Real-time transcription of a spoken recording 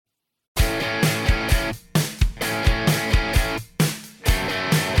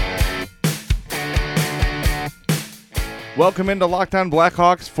Welcome into Locked On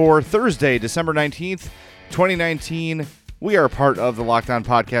Blackhawks for Thursday, December 19th, 2019. We are part of the Locked On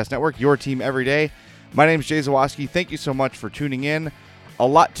Podcast Network, your team every day. My name is Jay Zawaski. Thank you so much for tuning in. A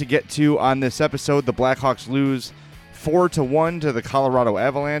lot to get to on this episode. The Blackhawks lose 4-1 to the Colorado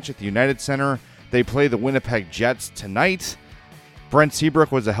Avalanche at the United Center. They play the Winnipeg Jets tonight. Brent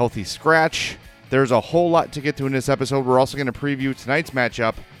Seabrook was a healthy scratch. There's a whole lot to get to in this episode. We're also going to preview tonight's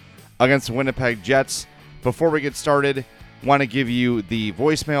matchup against the Winnipeg Jets. Before we get started, want to give you the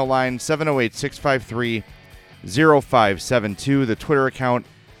voicemail line, 708-653-0572, the Twitter account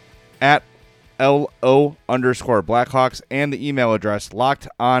at LO_Blackhawks, and the email address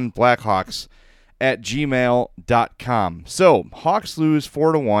lockedonblackhawks@gmail.com. So, Hawks lose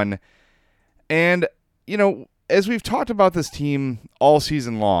 4-1, and, you know, as we've talked about this team all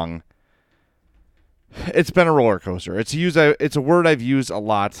season long, it's been a roller coaster. It's a word I've used a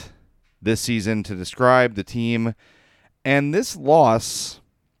lot this season to describe the team. And this loss,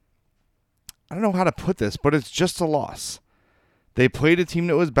 I don't know how to put this, but it's just a loss. They played a team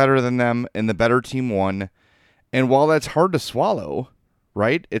that was better than them, and the better team won. And while that's hard to swallow,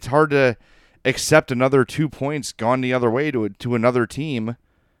 right? It's hard to accept another 2 points gone the other way to another team.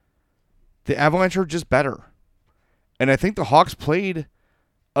 The Avalanche are just better. And I think the Hawks played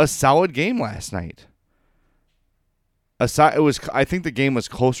a solid game last night. I think the game was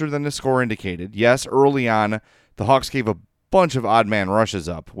closer than the score indicated. Yes, early on, the Hawks gave a bunch of odd man rushes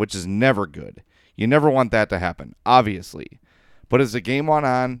up, which is never good. You never want that to happen, obviously. But as the game went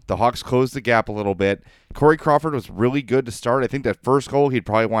on, the Hawks closed the gap a little bit. Corey Crawford was really good to start. I think that first goal he'd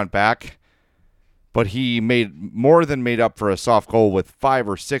probably want back. But he more than made up for a soft goal with 5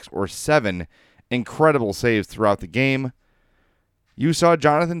 or 6 or 7 incredible saves throughout the game. You saw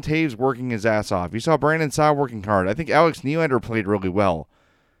Jonathan Toews working his ass off. You saw Brandon Saad working hard. I think Alex Nylander played really well.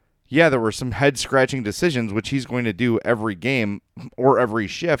 Yeah, there were some head-scratching decisions, which he's going to do every game or every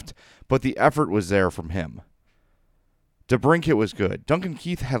shift, but the effort was there from him. DeBrincat was good. Duncan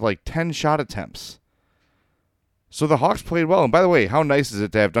Keith had like 10 shot attempts. So the Hawks played well. And by the way, how nice is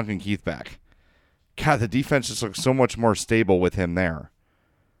it to have Duncan Keith back? God, the defense just looks so much more stable with him there.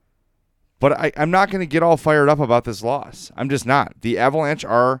 But I'm not going to get all fired up about this loss. I'm just not. The Avalanche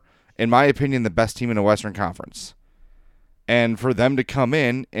are, in my opinion, the best team in the Western Conference. And for them to come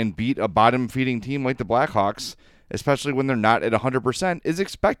in and beat a bottom-feeding team like the Blackhawks, especially when they're not at 100%, is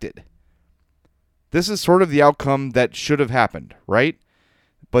expected. This is sort of the outcome that should have happened, right?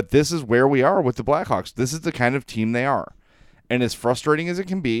 But this is where we are with the Blackhawks. This is the kind of team they are. And as frustrating as it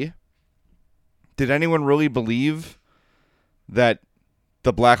can be, did anyone really believe that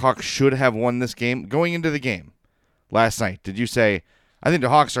the Blackhawks should have won this game going into the game last night? Did you say, I think the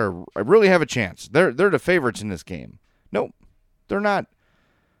Hawks really have a chance. They're the favorites in this game? Nope, they're not.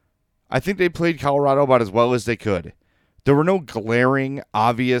 I think they played Colorado about as well as they could. There were no glaring,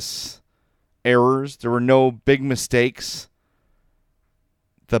 obvious errors. There were no big mistakes.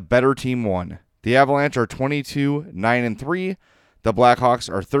 The better team won. The Avalanche are 22-9-3. The Blackhawks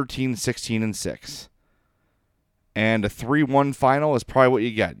are 13-16-6. And a 3-1 final is probably what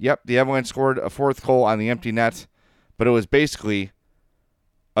you get. Yep, the Avalanche scored a fourth goal on the empty net, but it was basically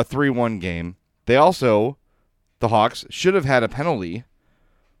a 3-1 game. They also, the Hawks, should have had a penalty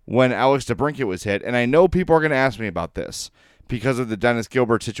when Alex DeBrincat was hit. And I know people are going to ask me about this because of the Dennis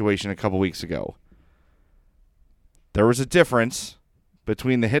Gilbert situation a couple weeks ago. There was a difference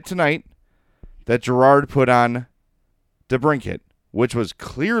between the hit tonight that Girard put on DeBrincat, which was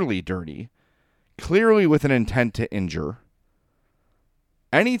clearly dirty, clearly with an intent to injure.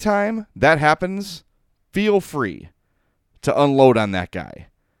 Anytime that happens, feel free to unload on that guy.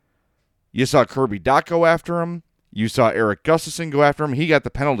 You saw Kirby Dach go after him. You saw Eric Gustafsson go after him. He got the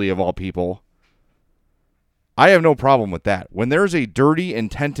penalty of all people. I have no problem with that. When there's a dirty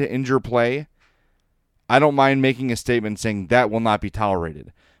intent to injure play, I don't mind making a statement saying that will not be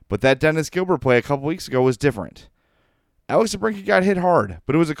tolerated. But that Dennis Gilbert play a couple weeks ago was different. Alex DeBrincat got hit hard,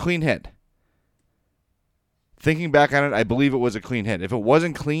 but it was a clean hit. Thinking back on it, I believe it was a clean hit. If it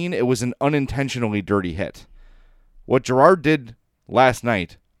wasn't clean, it was an unintentionally dirty hit. What Girard did last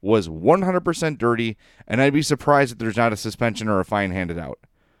night was 100% dirty, and I'd be surprised if there's not a suspension or a fine handed out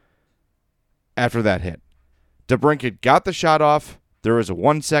after that hit. DeBrincat got the shot off. There was a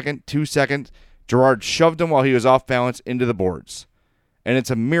 1 second, 2 second. Girard shoved him while he was off balance into the boards. And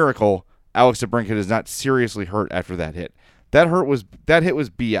it's a miracle Alex DeBrincat is not seriously hurt after that hit. That hit was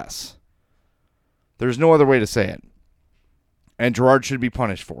BS. There's no other way to say it. And Girard should be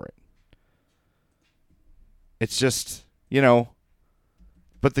punished for it. It's just,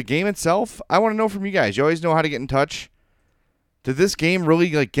 But the game itself, I want to know from you guys. You always know how to get in touch. Did this game really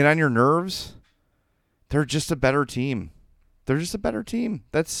get on your nerves? They're just a better team. They're just a better team.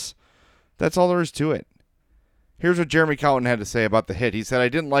 That's all there is to it. Here's what Jeremy Colliton had to say about the hit. He said, "I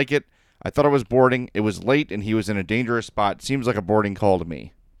didn't like it. I thought it was boarding. It was late, and he was in a dangerous spot. Seems like a boarding call to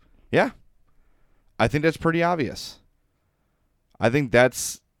me." Yeah. I think that's pretty obvious. I think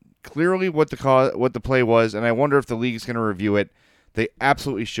that's clearly what the play was, and I wonder if the league's going to review it. They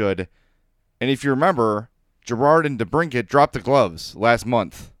absolutely should. And if you remember, Girard and DeBrincat dropped the gloves last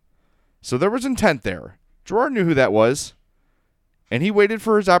month. So there was intent there. Girard knew who that was, and he waited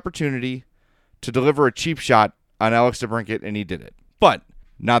for his opportunity to deliver a cheap shot on Alex DeBrincat, and he did it. But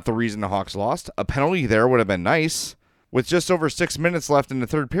not the reason the Hawks lost. A penalty there would have been nice. With just over 6 minutes left in the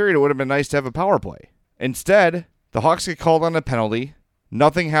third period, it would have been nice to have a power play. Instead, the Hawks get called on a penalty.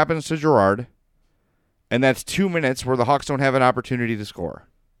 Nothing happens to Girard. And that's 2 minutes where the Hawks don't have an opportunity to score.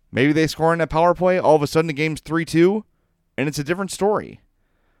 Maybe they score in that power play. All of a sudden the game's 3-2, and it's a different story.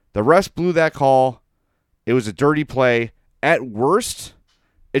 The refs blew that call. It was a dirty play. At worst,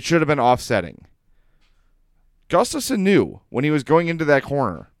 it should have been offsetting. Gustafsson knew when he was going into that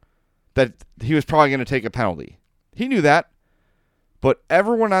corner that he was probably going to take a penalty. He knew that. But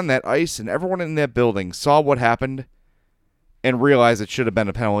everyone on that ice and everyone in that building saw what happened and realized it should have been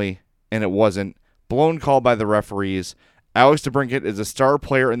a penalty, and it wasn't. Blown call by the referees. Alex DeBrincat is a star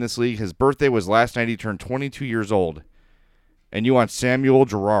player in this league. His birthday was last night. He turned 22 years old. And you want Samuel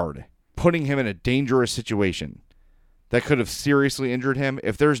Girard, putting him in a dangerous situation that could have seriously injured him.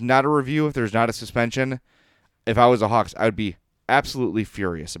 If there's not a review, if there's not a suspension, if I was a Hawks, I would be absolutely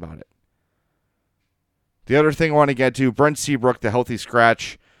furious about it. The other thing I want to get to, Brent Seabrook, the healthy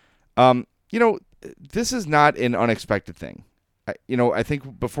scratch. This is not an unexpected thing. I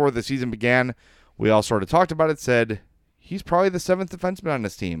think before the season began, we all sort of talked about it, said he's probably the seventh defenseman on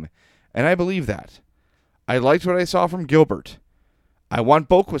this team. And I believe that. I liked what I saw from Gilbert. I want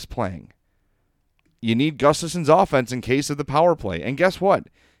Boquist playing. You need Gustafsson's offense in case of the power play. And guess what?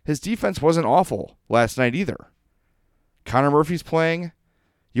 His defense wasn't awful last night either. Connor Murphy's playing.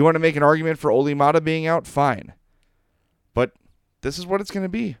 You want to make an argument for Olli Maatta being out? Fine. But this is what it's going to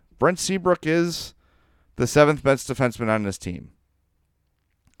be. Brent Seabrook is the seventh best defenseman on this team.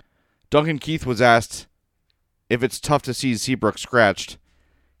 Duncan Keith was asked if it's tough to see Seabrook scratched.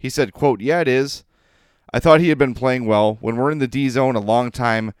 He said, quote, "Yeah, it is. I thought he had been playing well. When we're in the D zone a long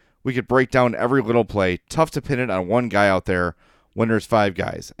time, we could break down every little play. Tough to pin it on one guy out there when there's five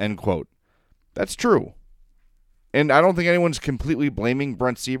guys." End quote. That's true. And I don't think anyone's completely blaming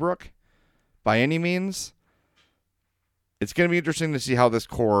Brent Seabrook by any means. It's going to be interesting to see how this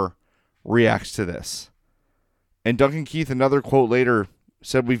core reacts to this. And Duncan Keith, another quote later,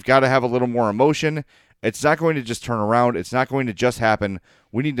 said we've got to have a little more emotion. It's not going to just turn around. It's not going to just happen.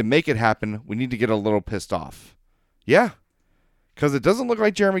 We need to make it happen. We need to get a little pissed off. Yeah, because it doesn't look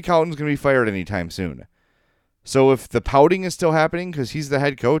like Jeremy Colliton's going to be fired anytime soon. So if the pouting is still happening because he's the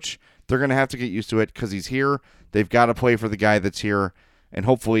head coach, they're going to have to get used to it because he's here. They've got to play for the guy that's here. And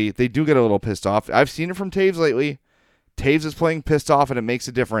hopefully they do get a little pissed off. I've seen it from Taves lately. Taves is playing pissed off and it makes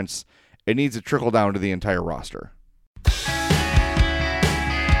a difference. It needs to trickle down to the entire roster.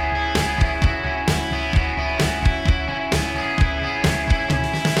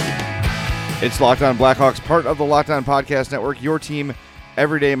 It's Locked On Blackhawks, part of the Locked On Podcast Network, your team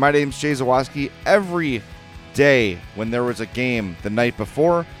every day. My name's Jay Zawaski. Every day when there was a game the night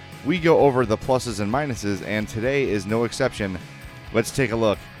before, we go over the pluses and minuses, and today is no exception. Let's take a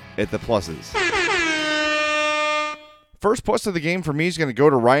look at the pluses. First plus of the game for me is going to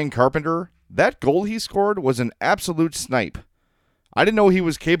go to Ryan Carpenter. That goal he scored was an absolute snipe. I didn't know he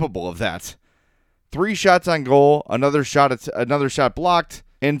was capable of that. 3 shots on goal, another shot blocked,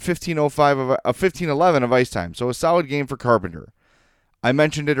 and 15:11 of ice time. So a solid game for Carpenter. I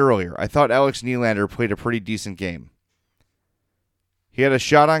mentioned it earlier. I thought Alex Nylander played a pretty decent game. He had a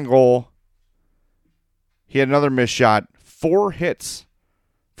shot on goal. He had another missed shot. 4 hits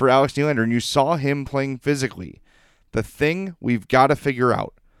for Alex Nylander, and you saw him playing physically. The thing we've got to figure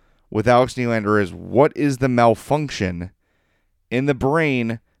out with Alex Nylander is what is the malfunction in the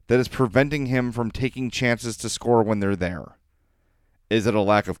brain that is preventing him from taking chances to score when they're there. Is it a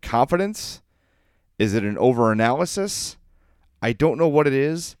lack of confidence? Is it an overanalysis? I don't know what it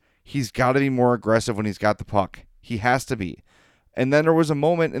is. He's got to be more aggressive when he's got the puck. He has to be. And then there was a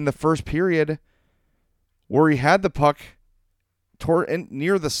moment in the first period where he had the puck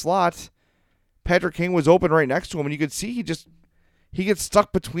near the slot. Patrick Kane was open right next to him, and you could see he gets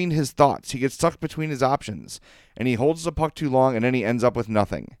stuck between his thoughts. He gets stuck between his options, and he holds the puck too long, and then he ends up with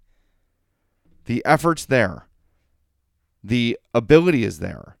nothing. The effort's there. The ability is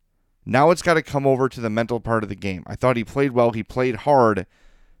there. Now it's got to come over to the mental part of the game. I thought he played well. He played hard.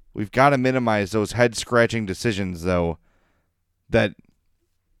 We've got to minimize those head-scratching decisions, though, that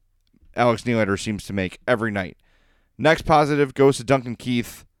Alex Nylander seems to make every night. Next positive goes to Duncan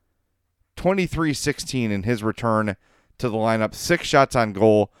Keith. 23-16 in his return to the lineup. 6 shots on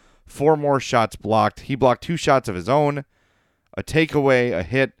goal, 4 more shots blocked. He blocked 2 shots of his own, a takeaway, a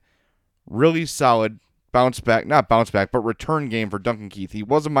hit. Really solid not bounce back, but return game for Duncan Keith. He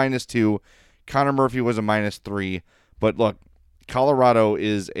was a -2. Connor Murphy was a -3. But look, Colorado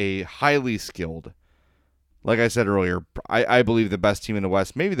is a highly skilled, like I said earlier, I believe the best team in the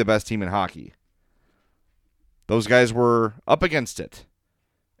West, maybe the best team in hockey. Those guys were up against it,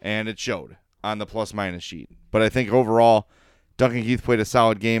 and it showed on the plus-minus sheet. But I think overall, Duncan Keith played a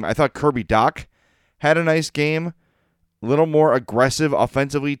solid game. I thought Kirby Dach had a nice game, a little more aggressive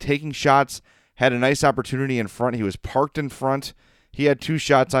offensively, taking shots, had a nice opportunity in front. He was parked in front. He had 2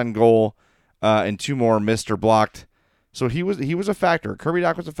 shots on goal, and 2 more missed or blocked. So he was a factor. Kirby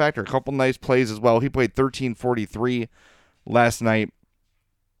Dach was a factor. A couple nice plays as well. He played 13:43 last night.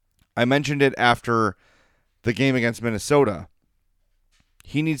 I mentioned it after the game against Minnesota.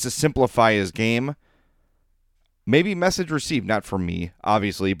 He needs to simplify his game. Maybe message received, not from me,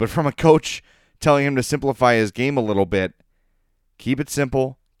 obviously, but from a coach telling him to simplify his game a little bit. Keep it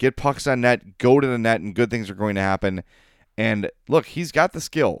simple. Get pucks on net. Go to the net, and good things are going to happen. And look, he's got the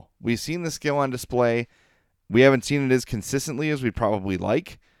skill. We've seen the skill on display. We haven't seen it as consistently as we'd probably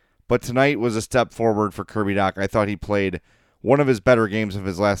like, but tonight was a step forward for Kirby Dach. I thought he played one of his better games of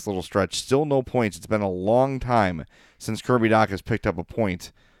his last little stretch. Still no points. It's been a long time since Kirby Dach has picked up a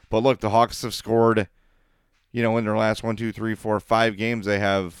point. But look, the Hawks have scored, in their last 1, 2, 3, 4, 5 games, they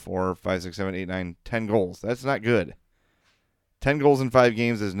have 4, 5, 6, 7, 8, 9, 10 goals. That's not good. 10 goals in 5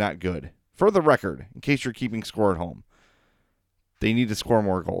 games is not good. For the record, in case you're keeping score at home, they need to score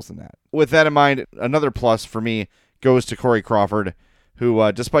more goals than that. With that in mind, another plus for me goes to Corey Crawford,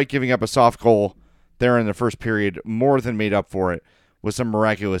 who, despite giving up a soft goal there in the first period, more than made up for it with some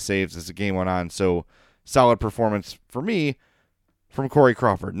miraculous saves as the game went on. So, solid performance for me from Corey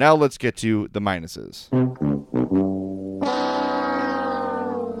Crawford. Now let's get to the minuses.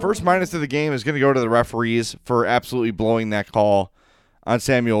 First minus of the game is going to go to the referees for absolutely blowing that call on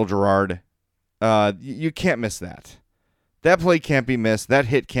Samuel Girard. You can't miss that. That play can't be missed. That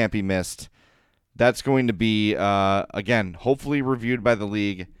hit can't be missed. That's going to be, again, hopefully reviewed by the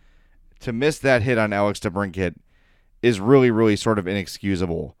league. To miss that hit on Alex DeBrincat is really, really sort of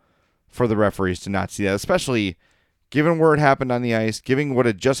inexcusable for the referees to not see that, especially given where it happened on the ice, given what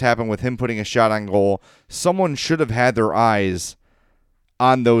had just happened with him putting a shot on goal. Someone should have had their eyes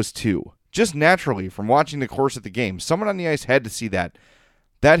on those two. Just naturally, from watching the course of the game, someone on the ice had to see that.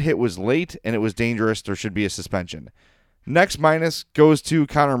 That hit was late, and it was dangerous. There should be a suspension. Next minus goes to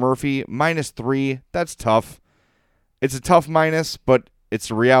Connor Murphy, -3. That's tough. It's a tough minus, but it's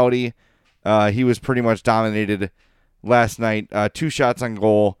the reality. He was pretty much dominated last night. 2 shots on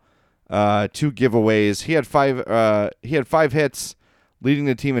goal, 2 giveaways. He had 5 hits, leading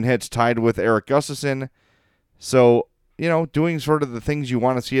the team in hits, tied with Erik Gustafsson. So, doing sort of the things you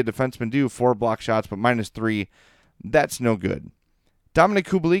want to see a defenseman do, 4 block shots, but -3, that's no good. Dominic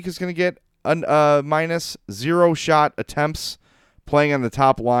Kubalik is going to get minus 0 shot attempts playing on the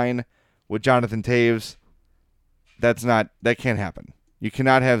top line with Jonathan Toews. That can't happen. You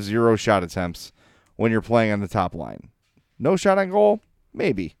cannot have 0 shot attempts when you're playing on the top line. No shot on goal?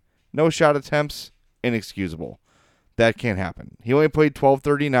 Maybe. No shot attempts? Inexcusable. That can't happen. He only played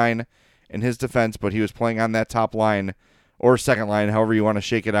 12:39 in his defense, but he was playing on that top line or second line, however you want to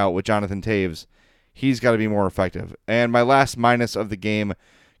shake it out with Jonathan Toews. He's got to be more effective. And my last minus of the game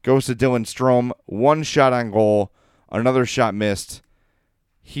goes to Dylan Strome. 1 shot on goal, another shot missed.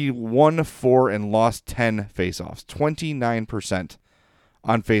 He won 4 and lost 10 faceoffs, 29%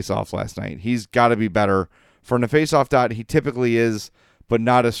 on faceoffs last night. He's got to be better. For the faceoff dot, he typically is, but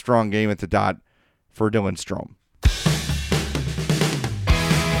not a strong game at the dot for Dylan Strome.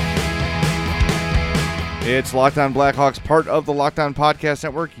 It's Locked On Blackhawks, part of the Locked On Podcast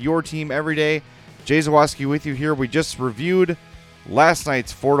Network, your team every day. Jay Zawaski with you here. We just reviewed last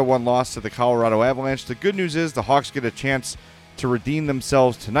night's 4-1 loss to the Colorado Avalanche. The good news is the Hawks get a chance to redeem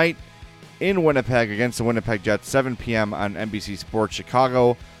themselves tonight in Winnipeg against the Winnipeg Jets, 7 p.m. on NBC Sports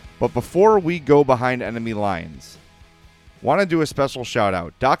Chicago. But before we go behind enemy lines, want to do a special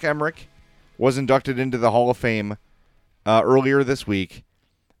shout-out. Doc Emrick was inducted into the Hall of Fame earlier this week.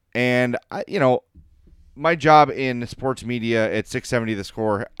 And, my job in sports media at 670 The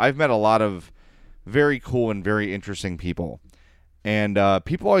Score, I've met a lot of very cool and very interesting people. And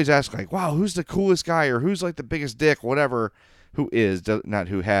people always ask, like, wow, who's the coolest guy, or who's, like, the biggest dick, whatever. Who is, not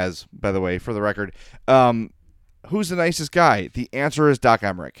who has, by the way, for the record. Who's the nicest guy? The answer is Doc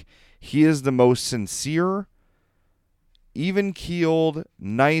Emrick. He is the most sincere, even-keeled,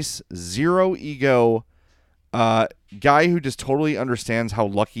 nice, zero ego guy who just totally understands how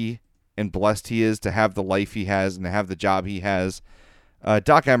lucky and blessed he is to have the life he has and to have the job he has.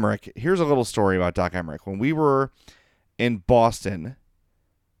 Doc Emrick, here's a little story about Doc Emrick. When we were in Boston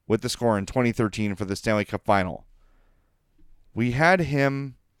with the Score in 2013 for the Stanley Cup Final, we had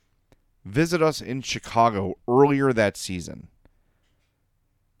him visit us in Chicago earlier that season.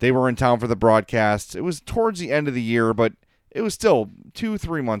 They were in town for the broadcast. It was towards the end of the year, but it was still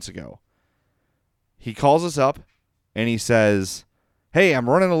 2-3 months ago. He calls us up and he says, "Hey, I'm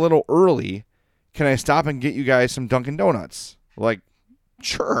running a little early. Can I stop and get you guys some Dunkin' Donuts?" We're like,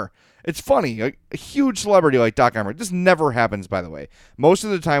 sure. It's funny. A huge celebrity like Doc Emrick. This never happens, by the way. Most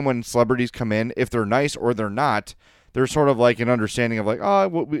of the time when celebrities come in, if they're nice or they're not, there's sort of like an understanding of like, oh,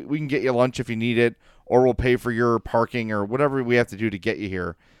 we can get you lunch if you need it, or we'll pay for your parking or whatever we have to do to get you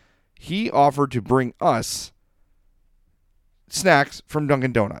here. He offered to bring us snacks from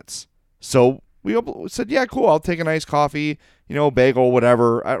Dunkin' Donuts. So we said, yeah, cool, I'll take a nice coffee, bagel,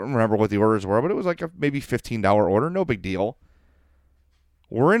 whatever. I don't remember what the orders were, but it was like a maybe $15 order. No big deal.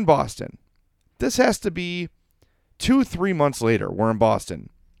 We're in Boston. This has to be 2-3 months later. We're in Boston.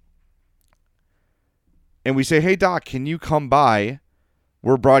 And we say, hey, Doc, can you come by?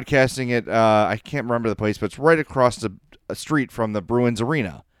 We're broadcasting it. I can't remember the place, but it's right across the street from the Bruins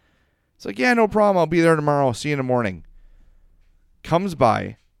Arena. It's like, yeah, no problem. I'll be there tomorrow. I'll see you in the morning. Comes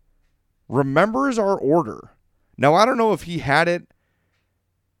by. Remembers our order. Now, I don't know if he had it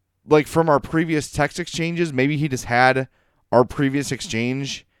like from our previous text exchanges. Maybe he just had our previous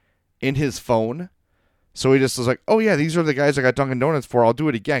exchange in his phone. So he just was like, oh, yeah, these are the guys I got Dunkin' Donuts for. I'll do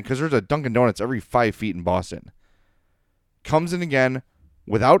it again because there's a Dunkin' Donuts every 5 feet in Boston. Comes in again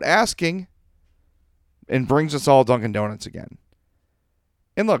without asking and brings us all Dunkin' Donuts again.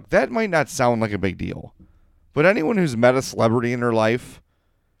 And look, that might not sound like a big deal, but anyone who's met a celebrity in their life,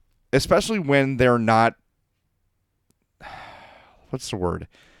 especially when they're not, what's the word?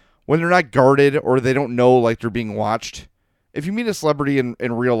 When they're not guarded or they don't know like they're being watched. If you meet a celebrity in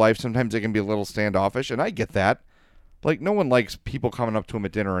real life, sometimes they can be a little standoffish, and I get that. Like, no one likes people coming up to him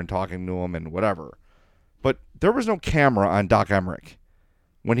at dinner and talking to him and whatever. But there was no camera on Doc Emrick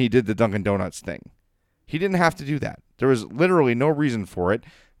when he did the Dunkin' Donuts thing. He didn't have to do that. There was literally no reason for it.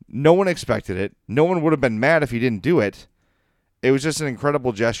 No one expected it. No one would have been mad if he didn't do it. It was just an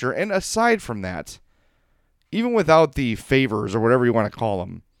incredible gesture. And aside from that, even without the favors or whatever you want to call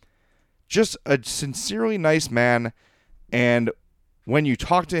them, just a sincerely nice man. And when you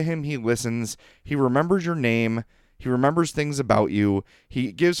talk to him, he listens. He remembers your name. He remembers things about you.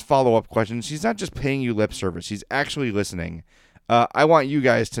 He gives follow-up questions. He's not just paying you lip service. He's actually listening. I want you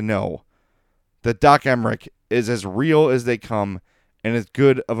guys to know that Doc Emrick is as real as they come and as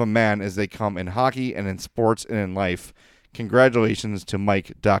good of a man as they come in hockey and in sports and in life. Congratulations to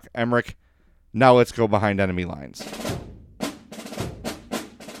Mike Doc Emrick. Now let's go behind enemy lines.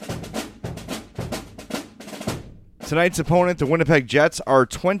 Tonight's opponent, the Winnipeg Jets, are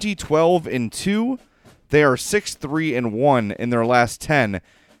 20-12-2. They are 6-3-1 in their last 10.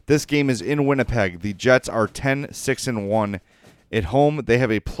 This game is in Winnipeg. The Jets are 10-6-1 at home. They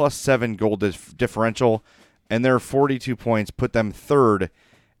have a +7 goal differential, and their 42 points put them third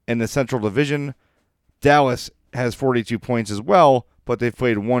in the Central Division. Dallas has 42 points as well, but they've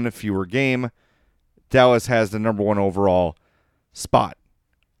played one fewer game. Dallas has the number 1 overall spot.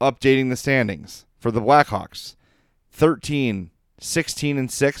 Updating the standings for the Blackhawks. 13,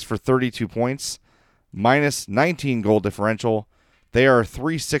 16-6 for 32 points, -19 goal differential. They are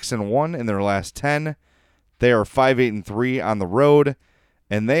 3-6-1 in their last 10. They are 5-8-3 on the road,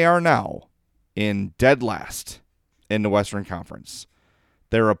 and they are now in dead last in the Western Conference.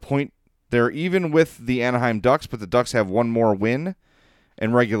 They're a point. They're even with the Anaheim Ducks, but the Ducks have one more win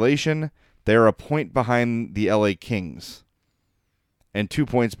in regulation. They're a point behind the LA Kings and 2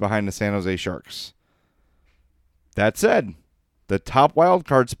 points behind the San Jose Sharks. That said, the top wild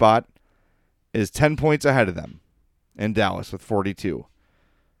card spot is 10 points ahead of them in Dallas with 42.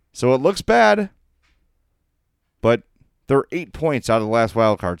 So it looks bad, but they're 8 points out of the last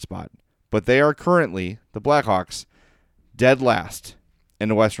wild card spot. But they are currently, the Blackhawks, dead last in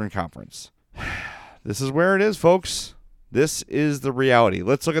the Western Conference. This is where it is, folks. This is the reality.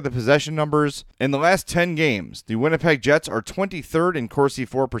 Let's look at the possession numbers. In the last 10 games, the Winnipeg Jets are 23rd in Corsi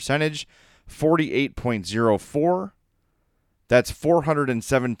for percentage, 48.04. That's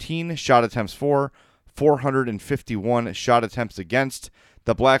 417 shot attempts for, 451 shot attempts against.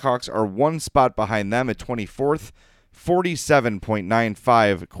 The Blackhawks are one spot behind them at 24th,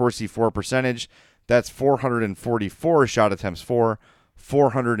 47.95 Corsi for percentage. That's 444 shot attempts for,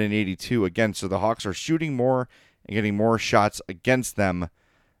 482 against. So the Hawks are shooting more and getting more shots against them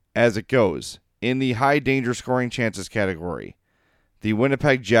as it goes. In the high danger scoring chances category, the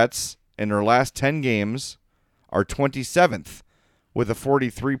Winnipeg Jets in their last 10 games are 27th with a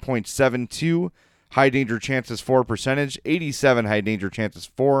 43.72 high danger chances for percentage, 87 high danger chances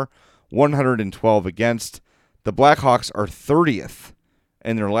for, 112 against. The Blackhawks are 30th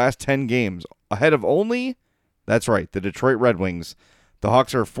in their last 10 games, ahead of only, that's right, the Detroit Red Wings. The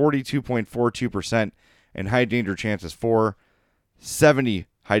Hawks are 42.42% in high danger chances for, 70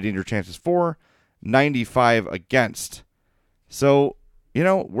 high danger chances for, 95 against. So,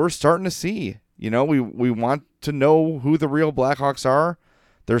 we're starting to see, we want to know who the real Blackhawks are.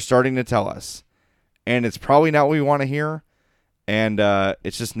 They're starting to tell us. And it's probably not what we want to hear. And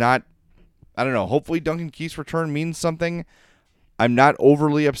it's just not, I don't know. Hopefully Duncan Keith's return means something. I'm not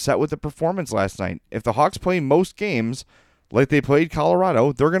overly upset with the performance last night. If the Hawks play most games like they played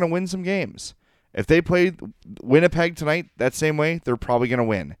Colorado, they're going to win some games. If they played Winnipeg tonight that same way, they're probably going to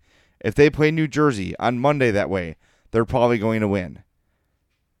win. If they play New Jersey on Monday that way, they're probably going to win.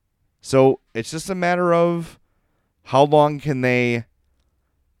 So it's just a matter of how long can they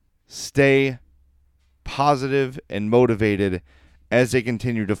stay positive and motivated as they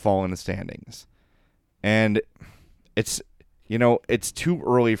continue to fall in the standings. And it's too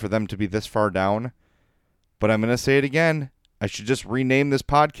early for them to be this far down. But I'm going to say it again. I should just rename this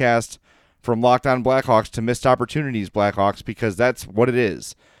podcast from Locked On Blackhawks to Missed Opportunities Blackhawks, because that's what it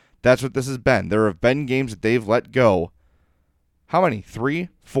is. That's what this has been. There have been games that they've let go. How many? 3?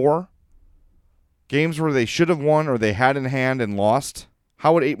 4? Games where they should have won or they had in hand and lost.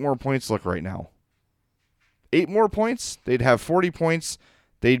 How would 8 more points look right now? 8 more points? They'd have 40 points.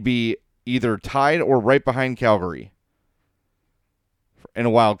 They'd be either tied or right behind Calgary in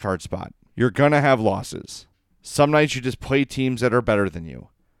a wild card spot. You're going to have losses. Some nights you just play teams that are better than you.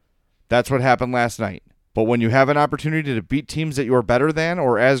 That's what happened last night. But when you have an opportunity to beat teams that you're better than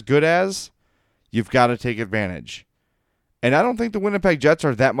or as good as, you've got to take advantage. And I don't think the Winnipeg Jets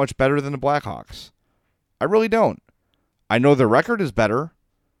are that much better than the Blackhawks. I really don't. I know their record is better.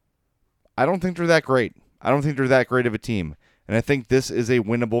 I don't think they're that great. I don't think they're that great of a team. And I think this is a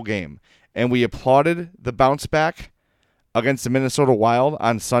winnable game. And we applauded the bounce back against the Minnesota Wild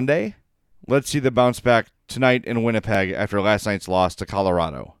on Sunday. Let's see the bounce back tonight in Winnipeg after last night's loss to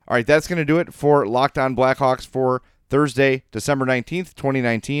Colorado. All right, that's going to do it for Locked On Blackhawks for Thursday, December 19th,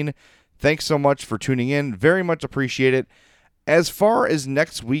 2019. Thanks so much for tuning in. Very much appreciate it. As far as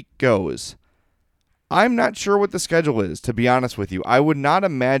next week goes, I'm not sure what the schedule is, to be honest with you. I would not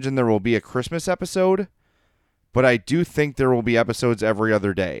imagine there will be a Christmas episode, but I do think there will be episodes every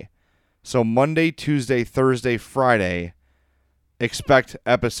other day. So Monday, Tuesday, Thursday, Friday, expect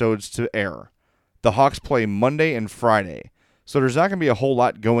episodes to air. The Hawks play Monday and Friday, so there's not going to be a whole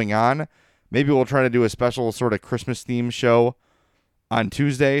lot going on. Maybe we'll try to do a special sort of Christmas theme show on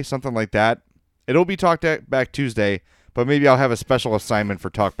Tuesday, something like that. It'll be Talk Back Tuesday, but maybe I'll have a special assignment for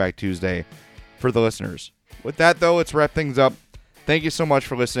Talk Back Tuesday for the listeners. With that, though, let's wrap things up. Thank you so much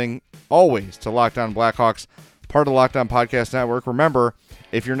for listening, always, to Locked On Blackhawks, part of the Locked On Podcast Network. Remember,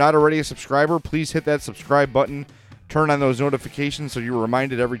 if you're not already a subscriber, please hit that subscribe button. Turn on those notifications so you're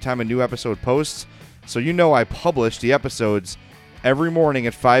reminded every time a new episode posts. So you know I publish the episodes every morning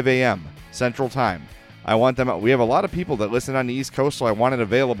at 5 a.m. Central Time. I want them out. We have a lot of people that listen on the East Coast, so I want it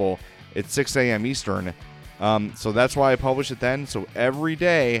available at 6 a.m. Eastern. So that's why I publish it then. So every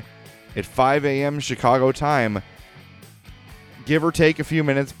day at 5 a.m. Chicago time, give or take a few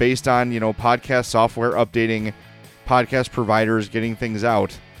minutes based on, podcast software updating, podcast providers getting things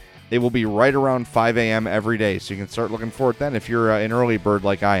out. It will be right around 5 a.m. every day, so you can start looking for it then if you're an early bird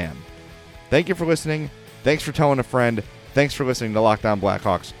like I am. Thank you for listening. Thanks for telling a friend. Thanks for listening to Locked On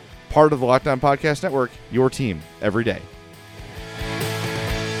Blackhawks, part of the Locked On Podcast Network, your team every day.